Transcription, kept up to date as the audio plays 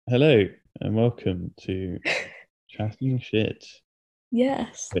Hello and welcome to Chatting Shit.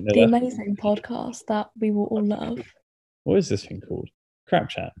 Yes, Wait, no, the that's amazing podcast that we will all love. what is this thing called? Crap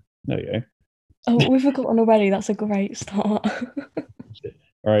Chat. There we go. Oh, we've forgotten already. That's a great start. Shit.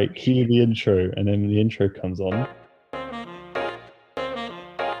 All right, cue the intro, and then when the intro comes on.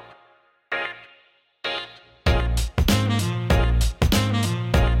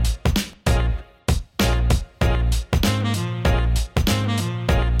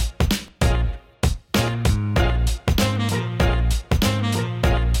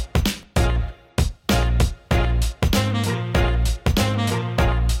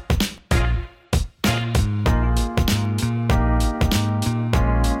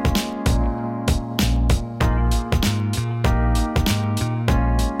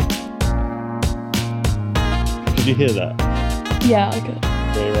 Could you hear that? Yeah, I could.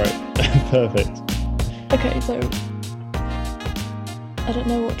 Okay, right. Perfect. Okay, so I don't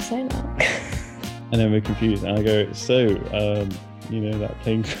know what to say now. And then we're confused, and I go, that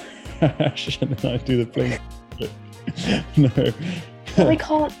plane crash, and then I do the plane. No. We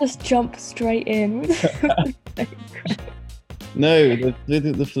can't just jump straight in. No,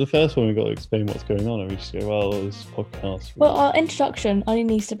 for the first one, we've got to explain what's going on, and we just go, well, this podcast. Well, our introduction only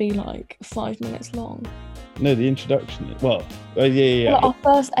needs to be like 5 minutes long. No, the introduction. Well, yeah. Like, our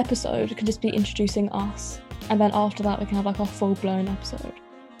first episode can just be introducing us, and then after that we can have like our full-blown episode.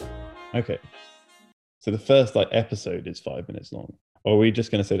 Okay. So the first episode is 5 minutes long. Or are we just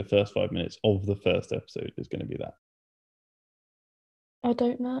going to say the first 5 minutes of the first episode is going to be that? I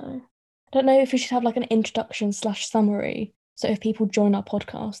don't know. I don't know if we should have like an introduction / summary. So if people join our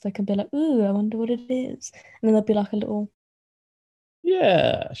podcast, they can be like, "Ooh, I wonder what it is," and then there'll be like a little.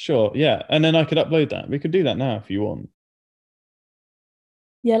 Yeah, sure. Yeah. And then I could upload that. We could do that now if you want.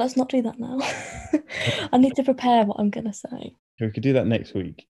 Yeah, let's not do that now. I need to prepare what I'm gonna say. We could do that next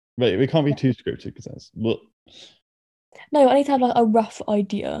week. But we can't be too scripted because that's No, I need to have like a rough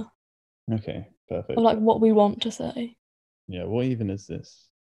idea okay, perfect. of like what we want to say. Yeah, what even is this?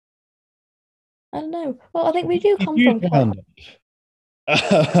 I don't know. Well, I think we do Did come you from quite found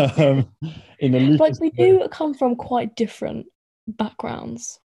in the like loosest we way. do come from quite different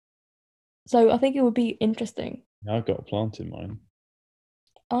backgrounds. So I think it would be interesting. I've got a plant in mine.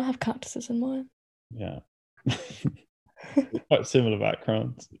 I have cactuses in mine. Yeah. Quite similar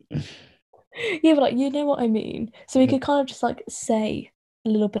backgrounds. Yeah, but like you know what I mean. So we could kind of just like say a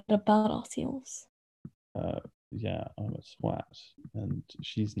little bit about ourselves. Yeah, I'm a twat, and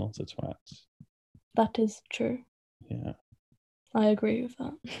she's not a twat. That is true. Yeah, I agree with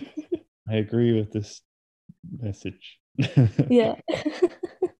that. I agree with this message. Yeah.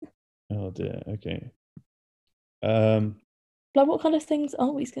 Oh dear. Okay. Um. Like what kind of things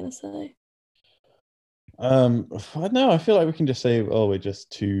are we gonna say? I don't know. I feel like we can just say, "Oh, we're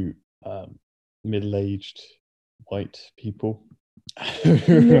just two middle-aged white people."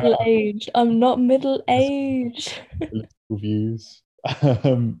 Middle aged. I'm not middle aged. Political views.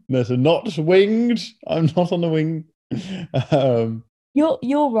 No, so not winged. I'm not on the wing. Um,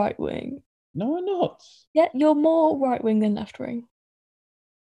 You're right wing. no, I'm not. Yeah, you're more right wing than left wing.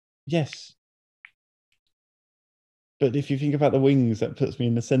 Yes, but if you think about the wings, that puts me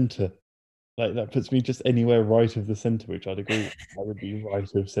in the center. Like that puts me just anywhere right of the center, which I'd agree with. I would be right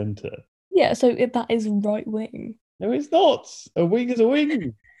of center. Yeah, so that is right wing. No, it's not. A wing is a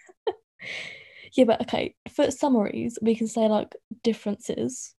wing. Yeah, but okay, for summaries, we can say like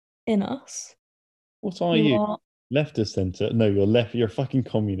differences in us. What are You you? are Left of center? No, you're left. You're a fucking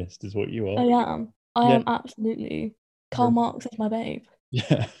communist, is what you I are. am. I Yeah. am absolutely. Karl Marx is my babe.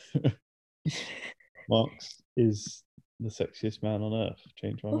 Yeah. Marx is the sexiest man on earth.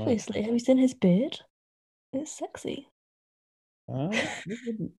 Change my mind. Obviously. Have you seen his beard? It's sexy. I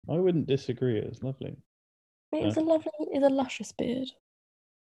wouldn't disagree. It's lovely. It's a lovely, it's a luscious beard.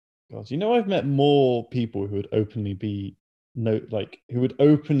 God, I've met more people who would openly who would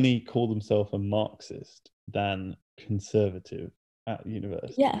openly call themselves a Marxist than conservative at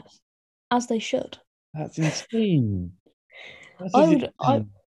university. Yes, as they should. That's insane. That I is would, insane.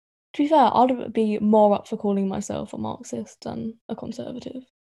 to be fair, I'd be more up for calling myself a Marxist than a conservative.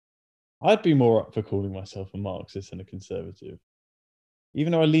 I'd be more up for calling myself a Marxist than a conservative.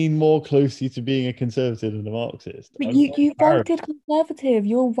 Even though I lean more closely to being a conservative than a Marxist. But I'm you embarrassed. voted conservative.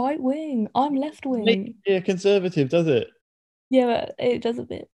 You're right wing. I'm left Make wing. me a conservative, does it? Yeah, but it does a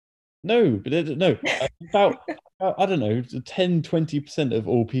bit. No, but no. About I don't know, 10-20% of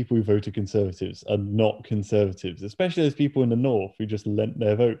all people who voted Conservatives are not Conservatives, especially those people in the North who just lent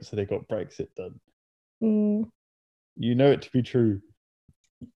their vote so they got Brexit done. Mm, You know it to be true.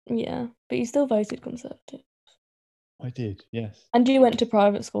 yeah, but you still voted conservative. I did, yes. And you went to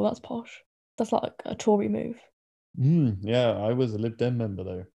private school. That's posh. That's like a Tory move. Yeah, I was a Lib Dem member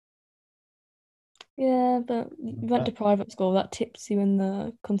though. Yeah, but you went to private school. That tips you in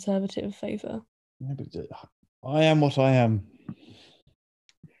the Conservative favour. Yeah, but I am what I am.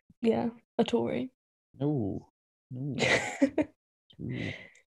 Yeah, a Tory. No, no. Ooh.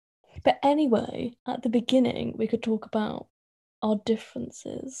 But anyway, at the beginning, we could talk about our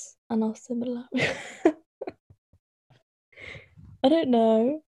differences and our similarities. I don't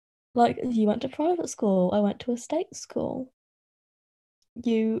know. Like, you went to private school. I went to a state school.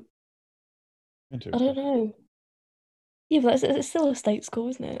 You, I don't know. Yeah, but it's still a state school,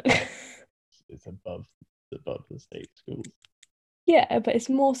 isn't it? It's above the state schools. Yeah, but it's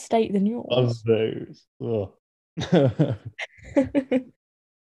more state than yours. Love those. Ugh.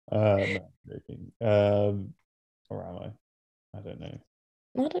 No, I'm joking. Or am I? I don't know.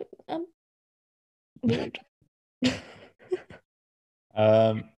 I don't. Weird.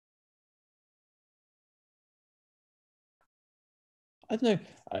 I don't know.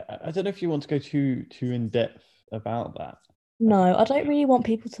 I don't know if you want to go too in depth about that. No, I don't really want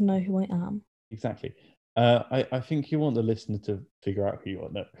people to know who I am. Exactly. I think you want the listener to figure out who you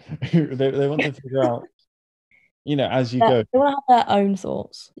are. No, they want to figure out, as you go. They want to have their own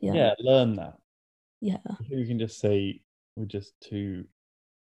thoughts. Yeah, learn that. Yeah. You can just say we're just two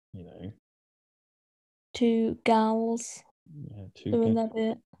gals. Yeah, doing their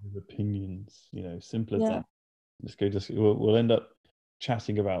bit. With opinions. Simple as that. We'll end up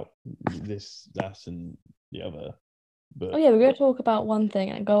chatting about this, that, and the other. But we're going to talk about one thing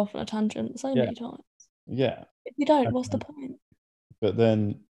and go off on a tangent so many times. Yeah. If you don't, what's the point? But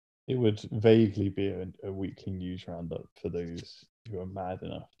then it would vaguely be a weekly news roundup for those who are mad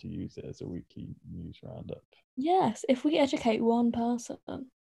enough to use it as a weekly news roundup. Yes, if we educate one person,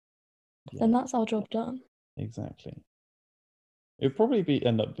 then that's our job done. Exactly. It would probably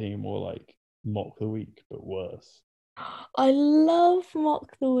end up being more like Mock the Week, but worse. I love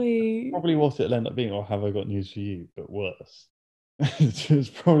Mock the Week. Probably what it'll end up being, or Have I Got News for You, but worse. It's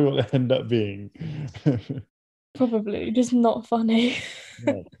probably what it'll end up being. Probably, just not funny.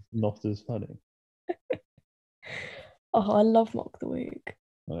 No, not as funny. Oh, I love Mock the Week.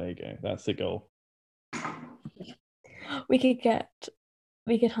 Well, there you go. That's the goal. We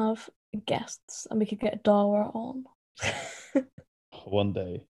could have guests and we could get Dara on. One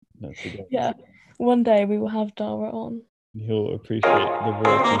day. That's the goal. Yeah, one day we will have Dara on. He'll appreciate the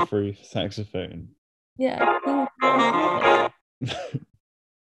royalty-free saxophone. Yeah.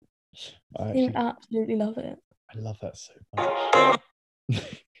 He would absolutely love it. I love that so much.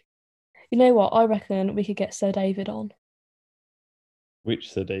 You know what? I reckon we could get Sir David on.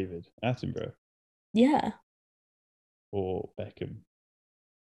 Which Sir David? Attenborough? Yeah. Or Beckham?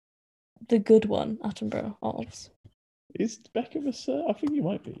 The good one, Attenborough. Obs. Is Beckham a Sir? I think he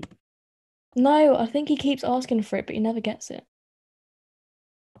might be. No, I think he keeps asking for it, but he never gets it.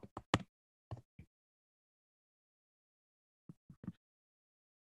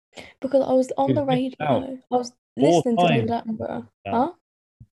 Because I was on the radio. I was listening to David Attenborough. Huh?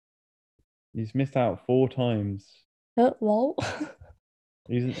 He's missed out 4 times. Lol.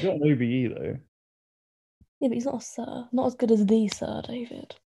 He's got an OBE though. Yeah, but he's not a Sir. Not as good as the Sir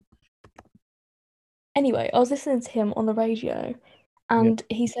David. Anyway, I was listening to him on the radio, and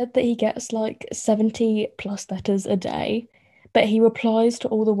he said that he gets like 70 plus letters a day, but he replies to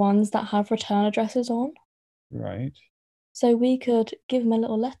all the ones that have return addresses on. Right. So we could give him a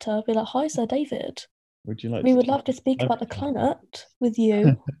little letter, be like, "Hi, Sir David. Would you like? We would love to speak about the climate with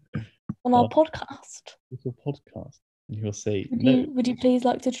you on our podcast." Little podcast, and he'll say, Would you please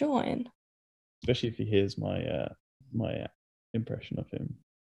like to join? Especially if he hears my my impression of him.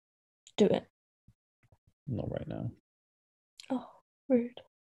 Do it. Not right now. Oh, rude.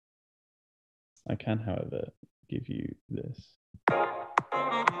 I can, however, give you this. I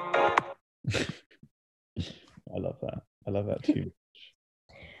love that. I love that too much.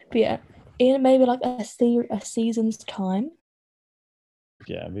 But yeah, in maybe like a season's time.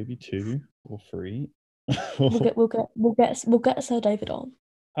 Yeah, maybe 2 or 3. We'll get Sir David on.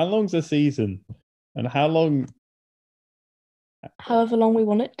 How long's a season? And how long? However long we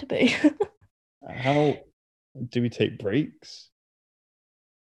want it to be. How do we take breaks?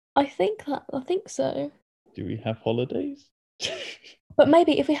 I think so. Do we have holidays? But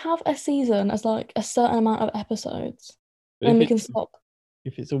maybe if we have a season as like a certain amount of episodes, then we can stop.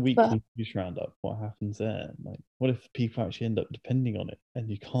 If it's a weekly news roundup, what happens there? Like, what if people actually end up depending on it and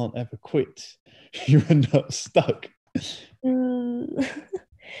you can't ever quit? You end up stuck.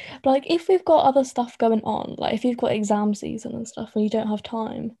 Like if we've got other stuff going on, like if you've got exam season and stuff and you don't have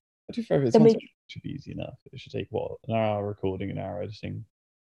time. I do feel it Then sounds we, like it should be easy enough. It should take what, an hour recording, an hour editing.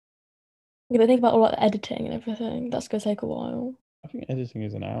 you know, think about all like the editing and everything. That's gonna take a while. I think editing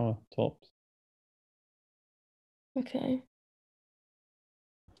is an hour tops. Okay.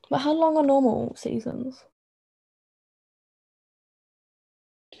 But how long are normal seasons?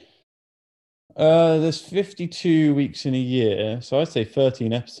 There's 52 weeks in a year, so I'd say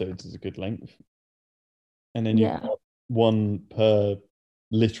 13 episodes is a good length. And then you've Yeah. got one per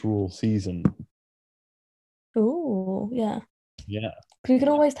literal season. Ooh, yeah. Yeah. Because you can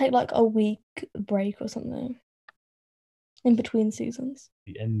always take like a week break or something in between seasons.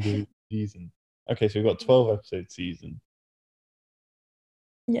 The end of the season. Okay, so we've got 12 episode season.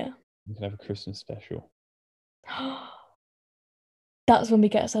 Yeah. We can have a Christmas special. That's when we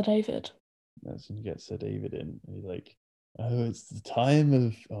get Sir David. That's when you get Sir David in. And he's like, oh, it's the time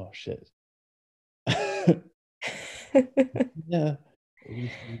of oh shit. Yeah. You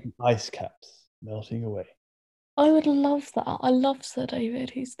see the ice caps melting away. I would love that. I love Sir David.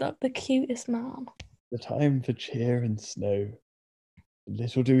 He's the cutest man. The time for cheer and snow.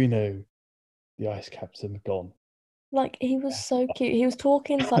 Little do we know, the ice caps have gone. Like he was so cute. He was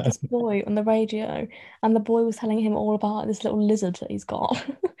talking to like this boy on the radio, and the boy was telling him all about this little lizard that he's got.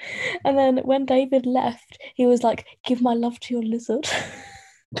 And then when David left, he was like, "Give my love to your lizard."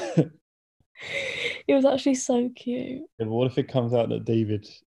 It was actually so cute. And what if it comes out that David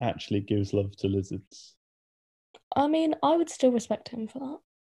actually gives love to lizards? I mean, I would still respect him for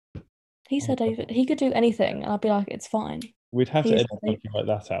that. He Oh, said David. He could do anything, and I'd be like, it's fine. we'd have He to is edit David. something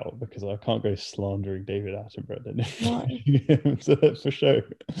like that out because I can't go slandering David Attenborough then. No. So that's for sure.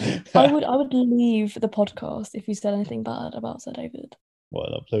 I would leave the podcast if you said anything bad about Sir David. Well,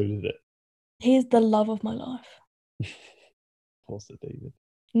 I uploaded it. He is the love of my life. Poor Sir David.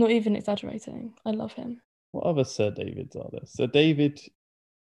 Not even exaggerating. I love him. What other Sir Davids are there? Sir David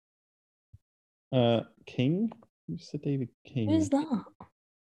King? Who's Sir David King? Who's that?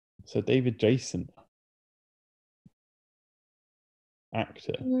 Sir David Jason.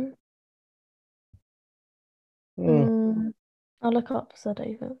 Actor. I'll look up Sir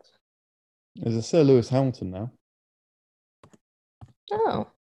David. There's a Sir Lewis Hamilton now. Oh.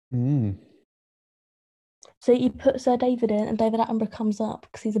 Mm. So you put Sir David in and David Attenborough comes up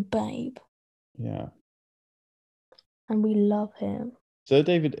because he's a babe. Yeah. And we love him. Sir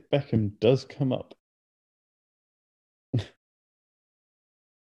David Beckham does come up.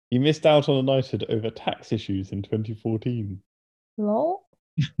 He missed out on a knighthood over tax issues in 2014. Lol?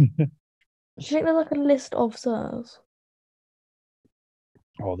 Do you think there's like a list of sirs?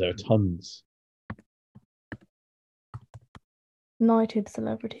 Oh, there are tons. Knighted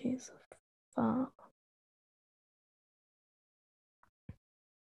celebrities. Fab.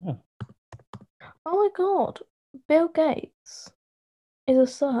 Oh. Oh my god. Bill Gates is a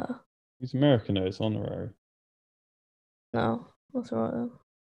sir. He's American, though. It's honorary. No, that's alright then.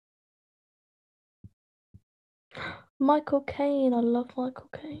 Michael Caine. I love Michael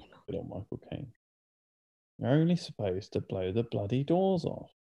Caine. Good old Michael Caine. You're only supposed to blow the bloody doors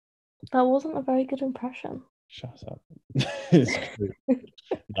off. That wasn't a very good impression. Shut up. It's true.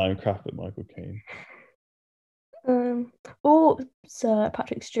 No, I'm crap at Michael Caine. Oh, Sir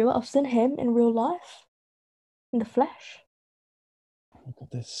Patrick Stewart. I've seen him in real life, in the flesh. Oh my god,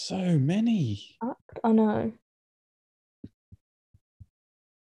 there's so many. I know.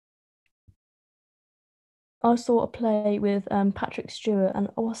 I saw a play with Patrick Stewart and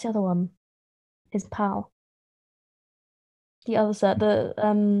what's the other one? His pal. The other set, the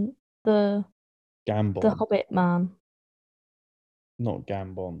Gambon. Hobbit man. Not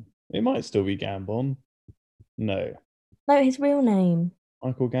Gambon. It might still be Gambon. No. No, his real name.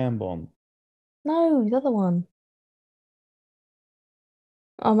 Michael Gambon. No, the other one.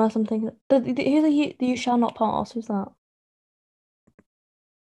 Oh, unless I'm thinking. Who's the You Shall Not Pass? Who's that?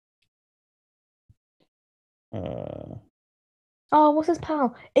 Oh, what's his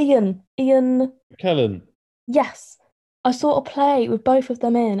pal? Ian. Ian McKellen. Yes. I saw a play with both of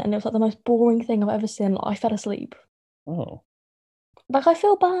them in, and it was like the most boring thing I've ever seen. Like, I fell asleep. Oh. Like, I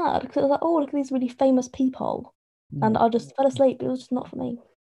feel bad because it was like, oh, look at these really famous people. And I just fell asleep. It was just not for me.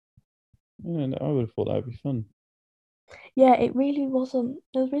 Yeah, no, I would have thought that would be fun. Yeah, it really wasn't.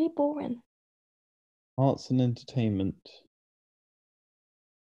 It was really boring. Arts and entertainment.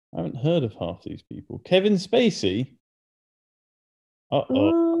 I haven't heard of half these people. Kevin Spacey.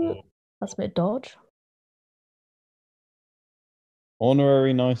 Ooh, that's a bit dodge.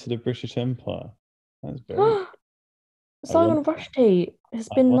 Honorary Knight of the British Empire. That's very. Simon Rushdie has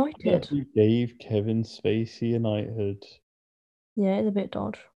been knighted. Who gave Kevin Spacey a knighthood? Yeah, it's a bit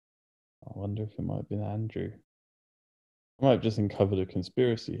dodge. I wonder if it might have been Andrew. I might have just uncovered a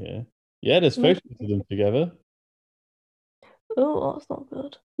conspiracy here. Yeah, there's photos of them together. Oh, that's not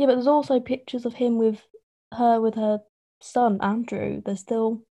good. Yeah, but there's also pictures of him with her son, Andrew. There's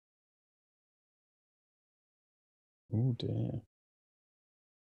still. Oh dear.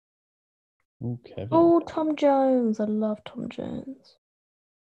 Oh, Kevin. Oh, Tom Jones. I love Tom Jones.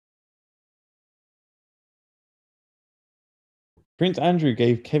 Prince Andrew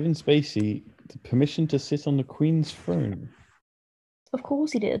gave Kevin Spacey the permission to sit on the Queen's throne. Of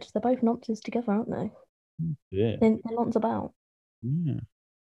course he did. They're both nonces together, aren't they? Yeah. They're nonce about. Yeah.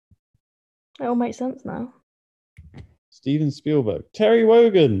 It all makes sense now. Steven Spielberg. Terry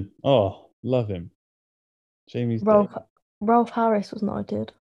Wogan. Oh, love him. Jamie's dead. Ralph Harris was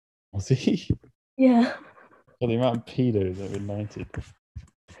knighted. Was he? Yeah. Oh, the amount of pedos that were knighted.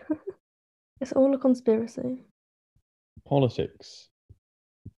 It's all a conspiracy. Politics.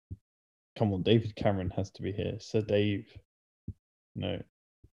 Come on, David Cameron has to be here. Sir Dave. No,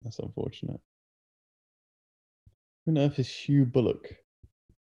 that's unfortunate. Who on earth is Hugh Bullock?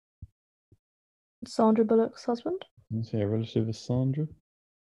 Sandra Bullock's husband? Is he a relative of Sandra?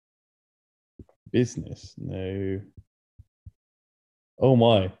 Business? No. Oh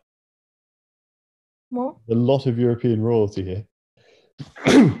my. What? A lot of European royalty here.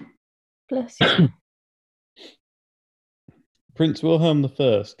 Bless you. Prince Wilhelm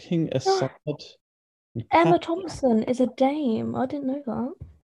I, King Assad. Emma Thompson is a dame. I didn't know that.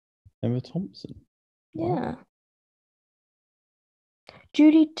 Emma Thompson? Yeah. Wow.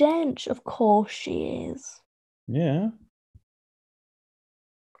 Judi Dench, of course she is. Yeah.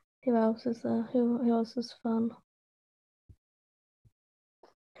 Who else is there? Who else is fun?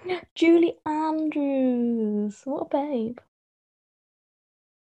 Julie Andrews. What a babe.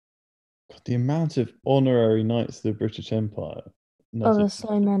 God, the amount of honorary knights of the British Empire. Oh, there's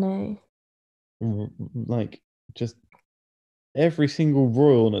so many. Like, just every single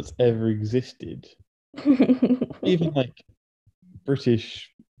royal that's ever existed. Even like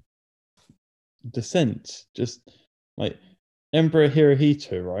British descent. Just like Emperor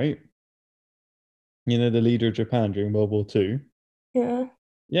Hirohito, right? You know, the leader of Japan during World War II. Yeah.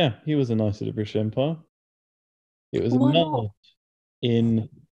 Yeah, he was a knight of the British Empire. It was annulled in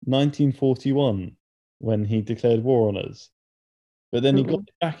 1941 when he declared war on us. But then he got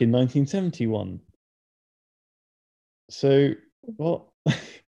it back in 1971. So, what?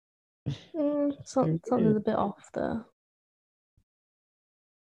 Something's a bit off there.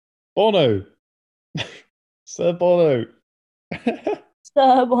 Bono! Sir Bono!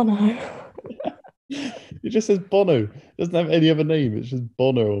 Sir Bono. It just says Bono. It doesn't have any other name. It's just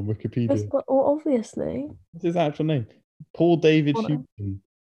Bono on Wikipedia. Well, obviously. What's his actual name? Paul David Bono. Hewson.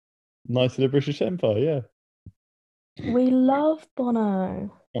 Knight of the British Empire, yeah. We love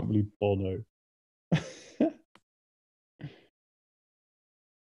Bono. Can't believe Bono.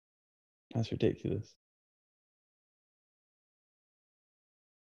 That's ridiculous.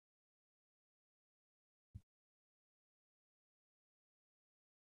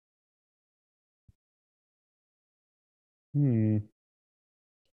 There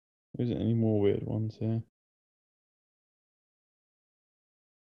isn't any more weird ones here.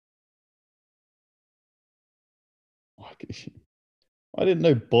 I didn't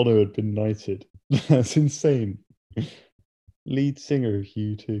know Bono had been knighted. That's insane. Lead singer of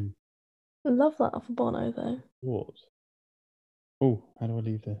U2. I love that for Bono, though. What? Oh, how do I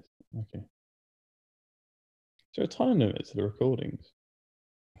leave this? Okay. Is there a time limit to the recordings?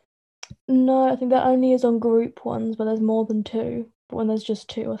 No, I think that only is on group ones, but there's more than two. But when there's just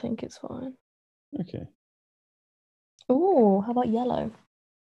two, I think it's fine. Okay. Oh, how about yellow?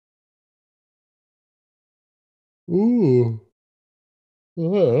 Ooh.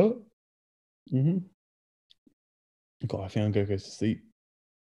 Mm-hmm. God, I think I'm gonna go to sleep.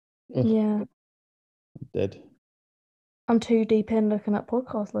 Ugh. Yeah. I'm dead. I'm too deep in looking at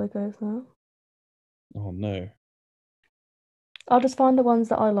podcast logos now. Oh no. I'll just find the ones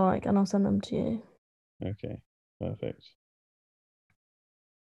that I like and I'll send them to you. Okay, perfect.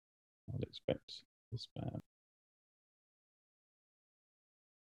 I'll expect the spam.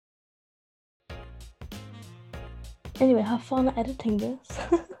 Anyway, have fun editing this.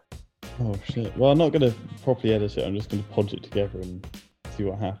 Oh shit. Well, I'm not going to properly edit it. I'm just going to podge it together and see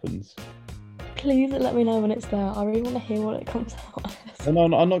what happens. Please let me know when it's there. I really want to hear what it comes out as. No,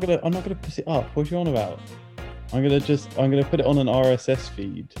 I'm not gonna put it up. What are you on about? I'm gonna put it on an RSS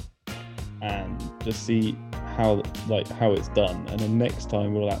feed and just see how it's done. And then next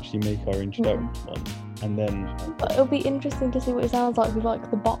time we'll actually make our introduction one. And then But it'll be interesting to see what it sounds like with like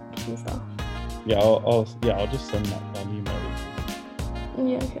the box and stuff. Yeah, I'll just send that on email.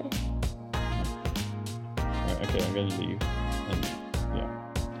 Yeah, okay. Right, Okay, I'm going to leave. And yeah,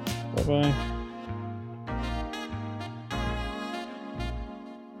 bye bye.